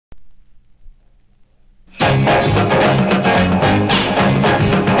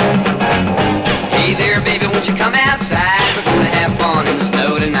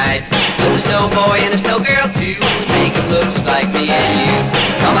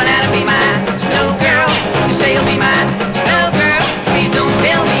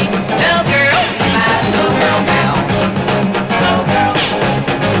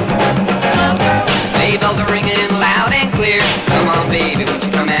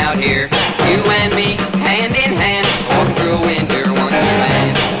out here, you and me, hand in hand, walking through a winter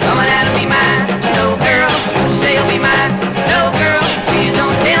wonderland. Coming out of me, my snow girl, say you'll be my snow girl. Please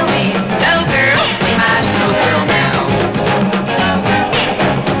don't tell me, no girl, be my snow girl now.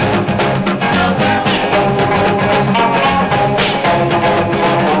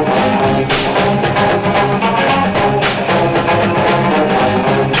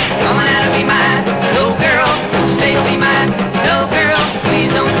 Coming out of me, my snow girl, say you'll be my snow girl.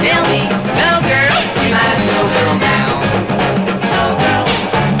 Please don't tell me, no girl, be my snow girl now.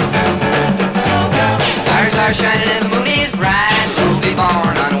 Stars are shining and the moon is bright. We'll be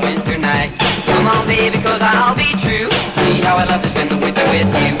born on a winter night. Come on, baby, 'cause I'll be